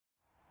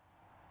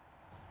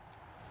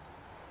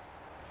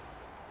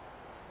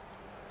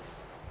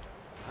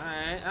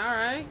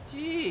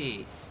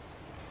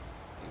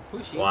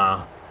Pushy.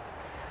 Wow.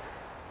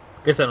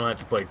 Guess I don't have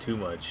to play too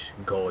much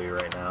goalie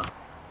right now.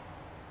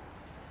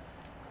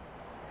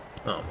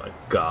 Oh my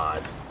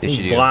god. Yes,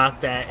 you He do.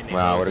 blocked that and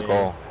Wow, what a it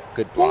goal.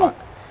 Good block.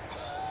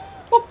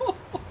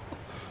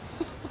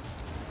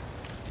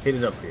 hit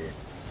it up here.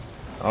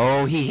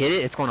 Oh, he hit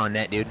it? It's going on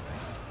net, dude.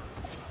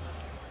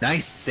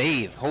 Nice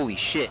save. Holy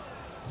shit.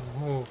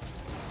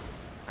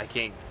 I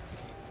can't.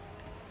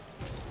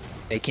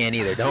 They can't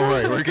either. Don't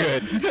worry, we're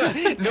good.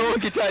 No one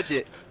can touch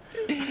it.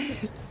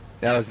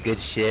 That was good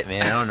shit,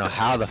 man. I don't know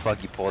how the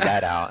fuck you pulled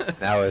that out.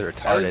 That was That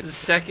retarded. was the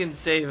second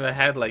save I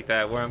had like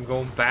that, where I'm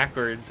going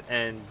backwards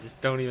and just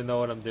don't even know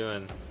what I'm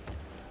doing.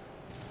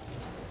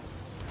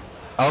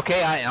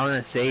 Okay, I'm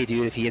gonna say,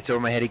 dude, if he hits over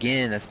my head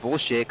again, that's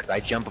bullshit, because I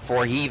jumped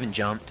before he even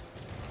jumped.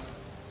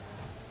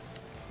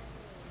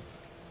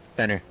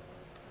 Center.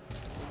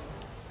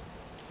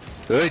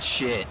 Good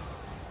shit.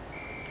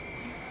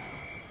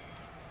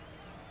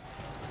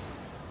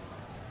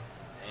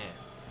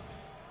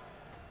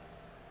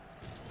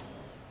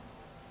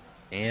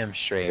 Damn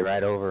straight,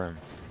 right over him.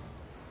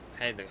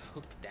 I had to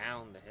hook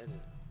down the head.